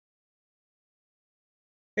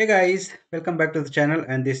Hey guys, welcome back to the channel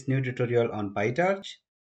and this new tutorial on Pytorch.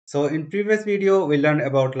 So in previous video we learned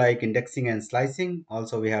about like indexing and slicing.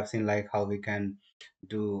 Also we have seen like how we can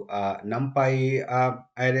do NumPy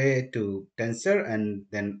array to tensor, and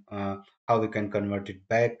then how we can convert it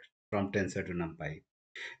back from tensor to NumPy.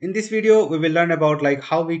 In this video we will learn about like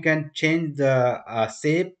how we can change the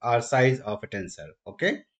shape or size of a tensor.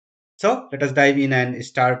 Okay. So let us dive in and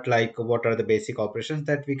start like what are the basic operations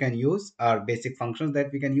that we can use, or basic functions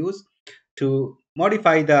that we can use to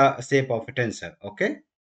modify the shape of a tensor. Okay.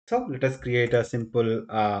 So let us create a simple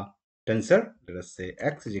tensor. Let us say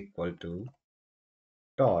x is equal to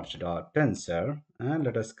torch dot tensor, and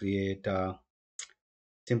let us create a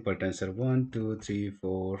simple tensor 1, 2, 3,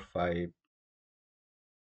 4, 5,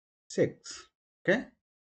 6. Okay.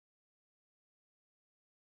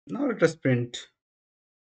 Now let us print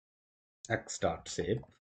x dot shape.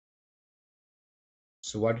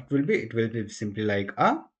 So what it will be simply like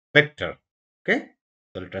a vector. Okay.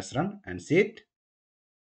 So let us run and see it.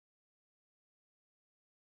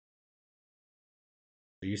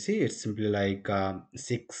 So you see it's simply like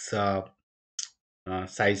six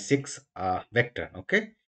size 6 vector.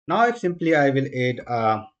 Okay. Now if simply I will add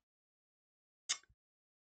a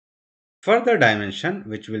further dimension,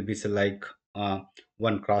 which will be so like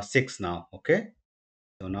 1 cross 6 now. Okay.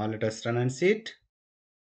 So now let us run and see it.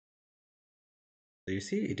 So you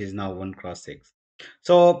see it is now 1 cross 6.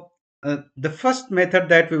 So the first method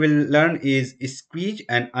that we will learn is squeeze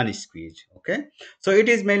and unsqueeze. Okay. So it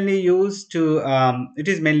is mainly used to add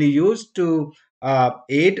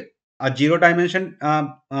a zero dimension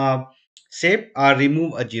shape or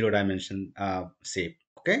remove a zero dimension shape.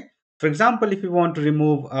 Okay. For example, if you want to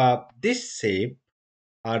remove this shape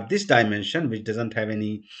or this dimension which doesn't have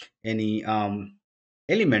any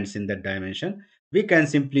elements in that dimension, we can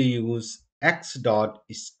simply use x dot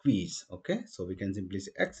squeeze. Okay, so we can simply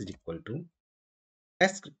say x is equal to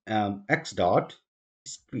x dot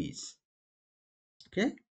squeeze.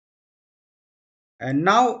 Okay, and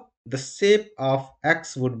now the shape of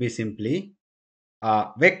x would be simply a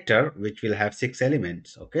vector which will have 6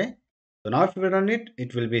 elements. Okay, so now if we run it,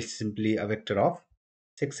 it will be simply a vector of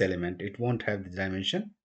 6 elements. It won't have the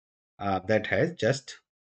dimension that has just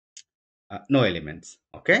no elements.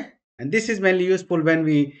 Okay, and this is mainly useful when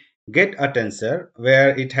we get a tensor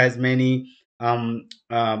where it has many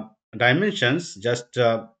dimensions, just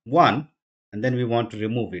one, and then we want to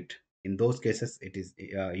remove it. In those cases it is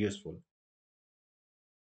useful.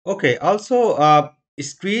 Okay, also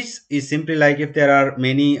squeeze is simply like if there are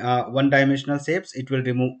many one dimensional shapes, it will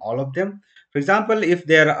remove all of them. For example, if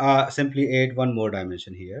there are simply add one more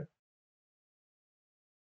dimension here,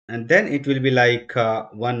 and then it will be like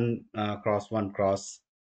 1 cross 1 cross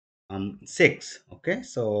 6. Okay,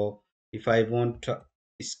 so if I want to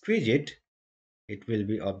squeeze it, it will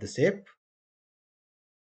be of the shape,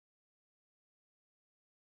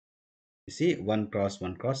 you see, 1 cross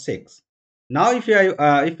 1 cross 6. Now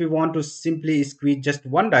if we want to simply squeeze just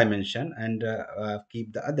one dimension and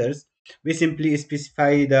keep the others, we simply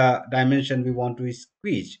specify the dimension we want to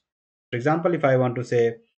squeeze. For example, if I want to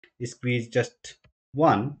say squeeze just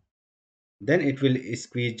one, then it will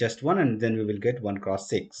squeeze just one, and then we will get 1 cross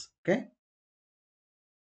 6. Okay,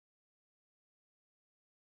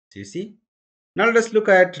 so you see. Now let us look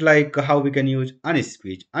at like how we can use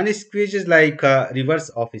unsqueeze. Unsqueeze is like reverse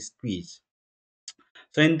of squeeze.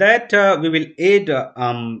 So in that we will add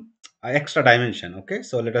a extra dimension. Okay,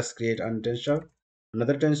 so let us create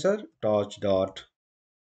another tensor torch dot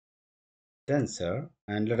tensor,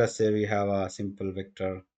 and let us say we have a simple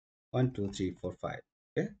vector 1, 2, 3, 4, 5.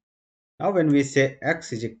 Okay, now when we say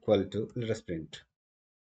x is equal to, let us print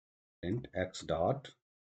x dot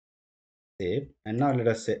shape, and now let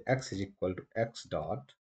us say x is equal to x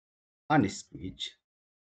dot unsqueeze.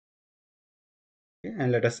 Okay,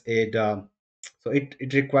 and let us add so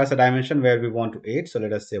it requires a dimension where we want to add, so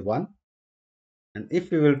let us say 1, and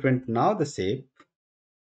if we will print now the shape,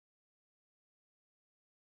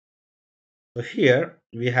 so here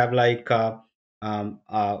we have like a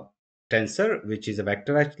tensor which is a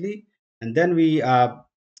vector actually, and then we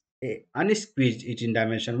unsqueezed it in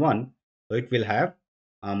dimension 1, so it will have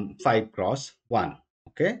 5 cross 1.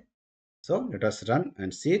 Okay, so let us run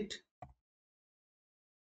and see it.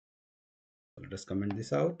 So let us comment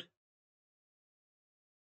this out.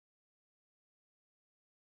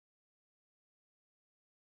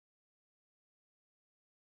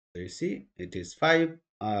 So you see it is 5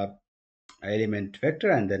 element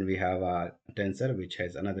vector, and then we have a tensor which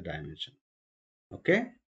has another dimension. Okay,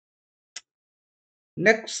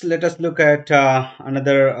 next let us look at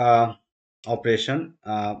another operation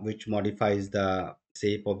which modifies the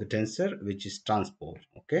shape of the tensor, which is transpose.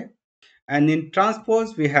 Okay. And in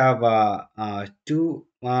transpose, we have two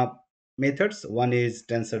methods. One is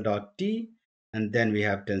tensor.t, and then we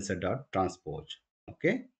have tensor.transpose.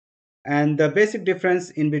 Okay. And the basic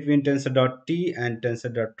difference in between tensor.t and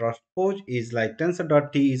tensor.transpose is like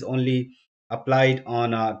tensor.t is only applied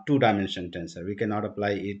on a two-dimension tensor. We cannot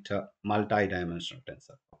apply it multi-dimensional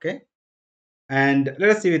tensor. Okay. And let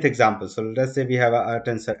us see with examples. So let's say we have a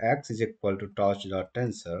tensor x is equal to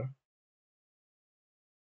torch.tensor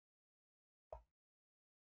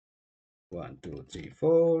 1, 2, 3,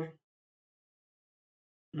 4.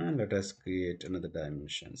 And let us create another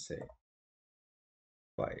dimension, say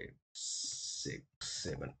 5, 6,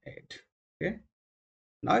 7, 8. Okay.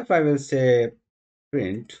 Now if I will say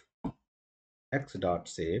print x dot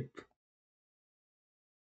shape,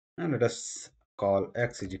 and let us call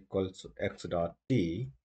x is equal to x dot t.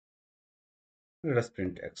 Let us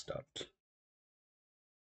print x dot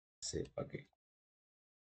shape again.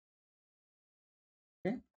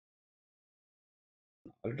 Okay.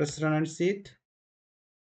 Now let us run and see it.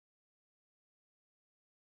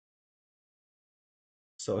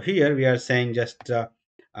 So here we are saying just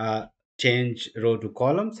uh, change row to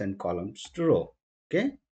columns and columns to row.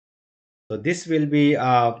 Okay. So this will be 2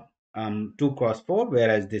 cross 4,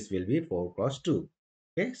 whereas this will be 4 cross 2.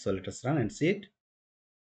 Okay. So let us run and see it.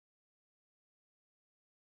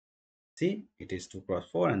 See, it is 2 cross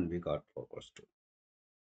 4 and we got 4 cross 2.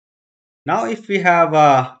 Now, if we have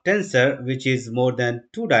a tensor which is more than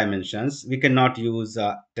 2 dimensions, we cannot use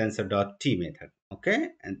tensor.t method. Okay,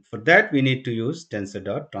 and for that we need to use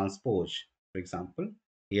tensor.transpose. For example,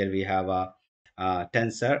 here we have a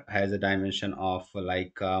tensor has a dimension of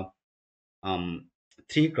like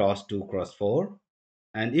 3 cross 2 cross 4,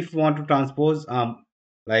 and if we want to transpose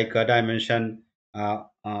like a dimension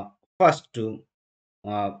first to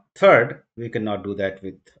third, we cannot do that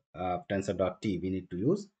with tensor.t. We need to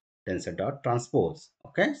use tensor.transpose.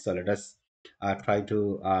 Okay, so let us try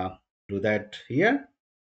to do that here.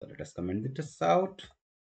 So let us comment this out.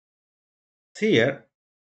 Here,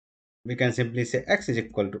 we can simply say x is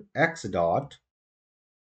equal to x dot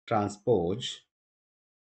transpose.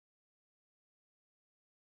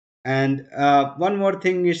 And one more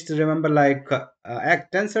thing is to remember, like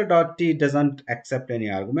tensor.t doesn't accept any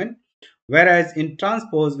argument, whereas in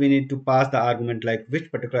transpose we need to pass the argument like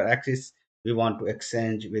which particular axis we want to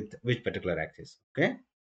exchange with which particular axis. Okay,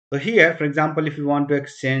 so here for example, if you want to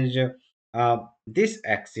exchange this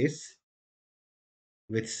axis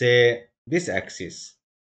with say this axis,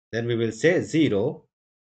 then we will say 0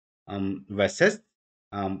 versus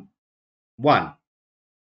 1.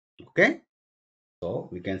 Okay, so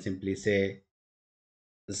we can simply say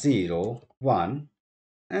 0 1.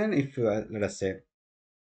 And if you let us say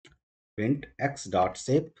print x dot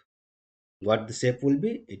shape, what the shape will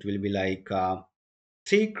be, it will be like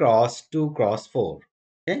 3 cross 2 cross 4.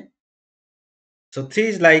 Okay, so 3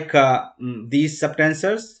 is like these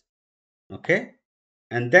subtensors. Okay,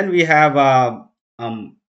 and then we have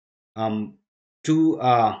um, two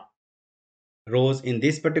rows in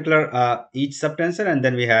this particular each subtensor, and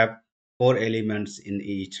then we have 4 elements in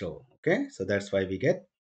each row. Okay, so that's why we get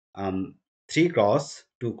 3 cross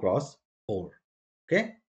 2 cross 4.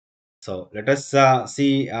 Okay, so let us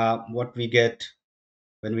see what we get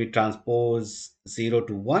when we transpose 0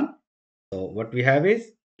 to 1. So what we have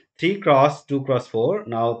is 3 cross 2 cross 4.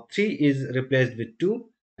 Now 3 is replaced with 2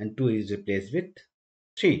 and 2 is replaced with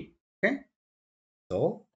 3. Okay,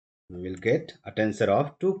 so we will get a tensor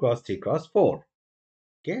of 2 cross 3 cross 4.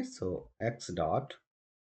 Okay, so x dot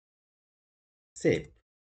shape.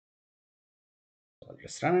 So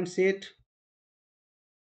let's run and see it.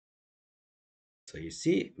 So you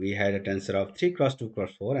see we had a tensor of 3 cross 2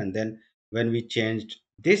 cross 4, and then when we changed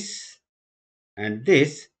this and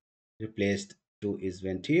this, replaced 2 is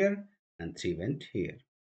went here and 3 went here.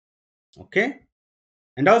 Okay,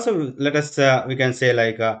 and also let us we can say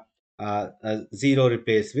like 0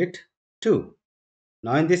 replaced with 2.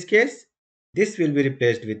 Now in this case, this will be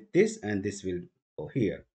replaced with this and this will go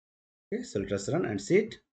here. Okay, so let us run and see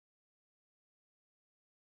it.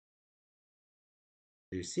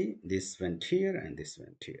 You see this went here and this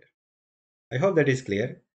went here. I hope that is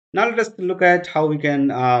clear. Now let us look at how we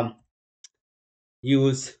can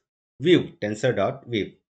use view, tensor dot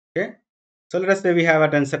view. Okay, so let us say we have a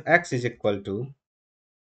tensor x is equal to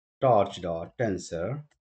torch dot tensor,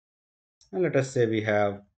 and let us say we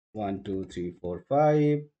have 1 2 3 4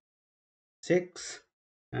 5 6,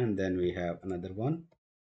 and then we have another one.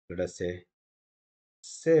 Let us say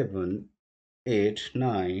 7 8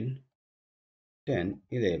 9 10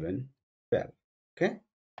 11 12. Okay,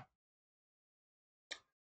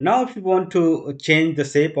 Now, if we want to change the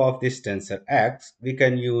shape of this tensor x, we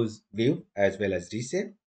can use view as well as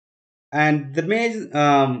reshape. And the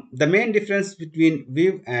main difference between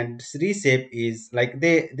view and reshape is like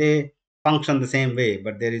they function the same way,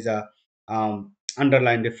 but there is a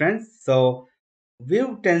underlying difference. So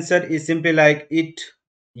view tensor is simply like it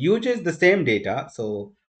uses the same data.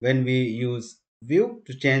 So when we use view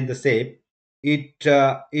to change the shape, it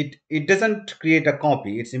doesn't create a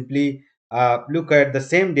copy. It simply look at the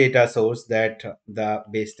same data source that the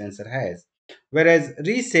base tensor has. Whereas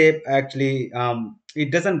reshape actually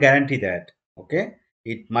it doesn't guarantee that. Okay,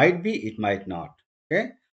 it might be, it might not.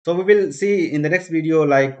 Okay, so we will see in the next video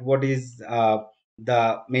like what is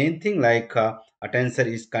the main thing, like a tensor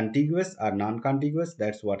is contiguous or non-contiguous.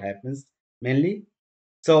 That's what happens mainly.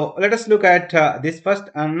 So let us look at this first.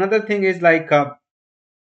 Another thing is like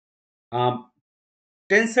um,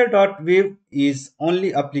 tensor dot view is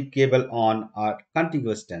only applicable on a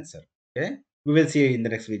contiguous tensor. Okay, we will see in the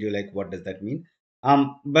next video like what does that mean.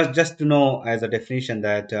 But just to know as a definition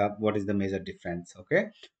that what is the major difference. Okay,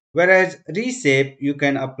 whereas reshape you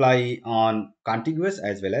can apply on contiguous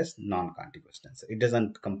as well as non-contiguous tensor. It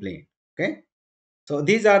doesn't complain. Okay, so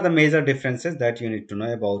these are the major differences that you need to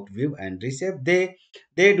know about view and reshape. They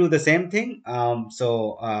do the same thing.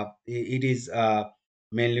 It is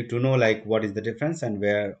mainly to know like what is the difference and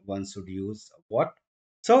where one should use what.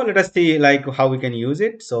 So let us see like how we can use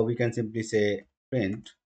it. So we can simply say print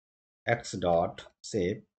x dot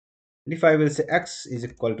shape. And if I will say x is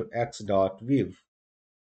equal to x dot view,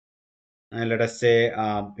 and let us say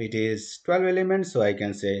it is 12 elements, so I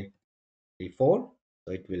can say 3 4.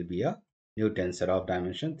 So it will be a new tensor of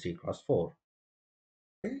dimension 3 cross 4.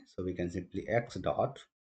 Okay, so we can simply x dot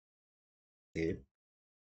save.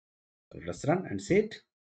 Let us run and see it.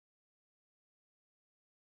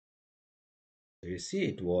 So you see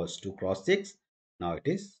it was 2 cross 6. Now it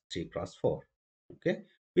is 3 cross 4. Okay,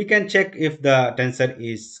 we can check if the tensor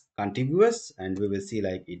is contiguous, and we will see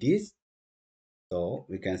like it is. So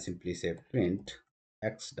we can simply say print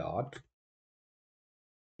x dot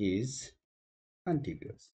is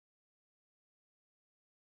contiguous.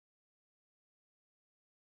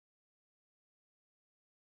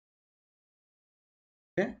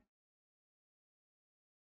 Okay,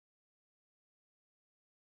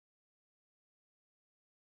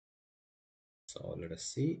 so let us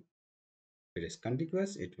see. If it is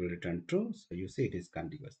contiguous, it will return true. So you see it is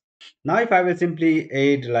contiguous. Now if I will simply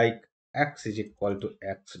add like x is equal to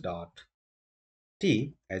x dot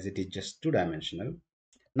t, as it is just two-dimensional.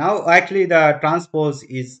 Now actually the transpose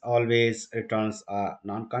is always returns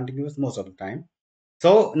non-contiguous most of the time.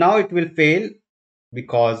 So now it will fail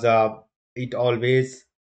because it always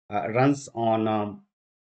runs on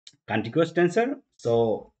contiguous tensor.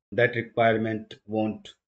 So that requirement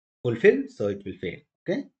won't fulfill, so it will fail.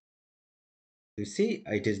 Okay, you see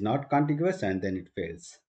it is not contiguous and then it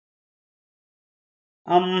fails.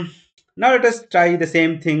 um Now let us try the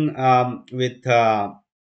same thing with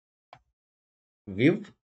view,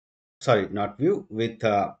 sorry, not view, with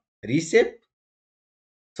reshape.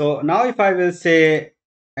 So now if I will say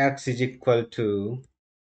x is equal to,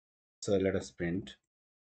 so let us print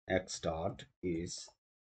x dot is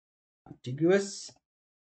contiguous,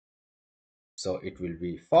 so it will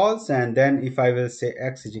be false. And then if I will say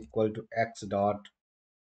x is equal to x dot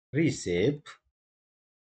reshape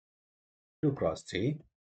 2 cross 3,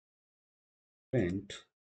 print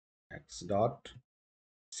x dot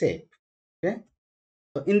shape. Okay,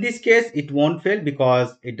 so in this case it won't fail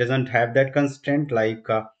because it doesn't have that constraint like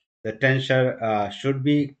the tensor should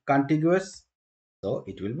be contiguous, so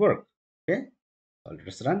it will work. Okay, so let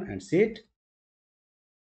us run and see it.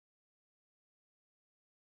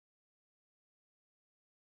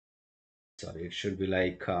 Sorry, it should be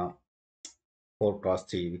like 4 cross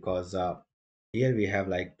 3 because here we have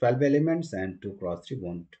like 12 elements and 2 cross 3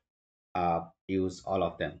 won't use all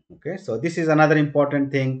of them. Okay, so this is another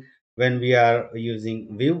important thing when we are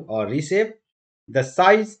using view or reshape. The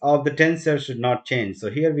size of the tensor should not change. So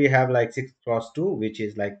here we have like 6 cross 2, which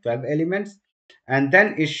is like 12 elements, and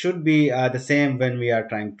then it should be the same when we are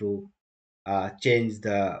trying to change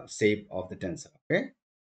the shape of the tensor. Okay,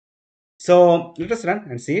 so let us run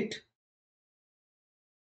and see it.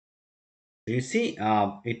 So you see,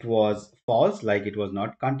 it was false, like it was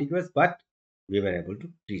not contiguous, but we were able to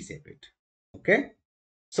reshape it. Okay.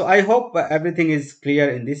 So I hope everything is clear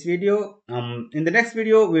in this video. In the next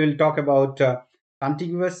video, we will talk about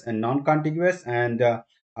contiguous and non-contiguous, and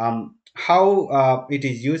how it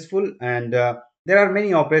is useful. And there are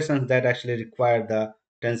many operations that actually require the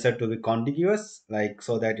tensor to be contiguous, like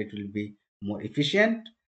so that it will be more efficient.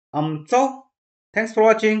 So Thanks for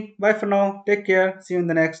watching. Bye for now. Take care. See you in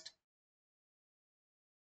the next.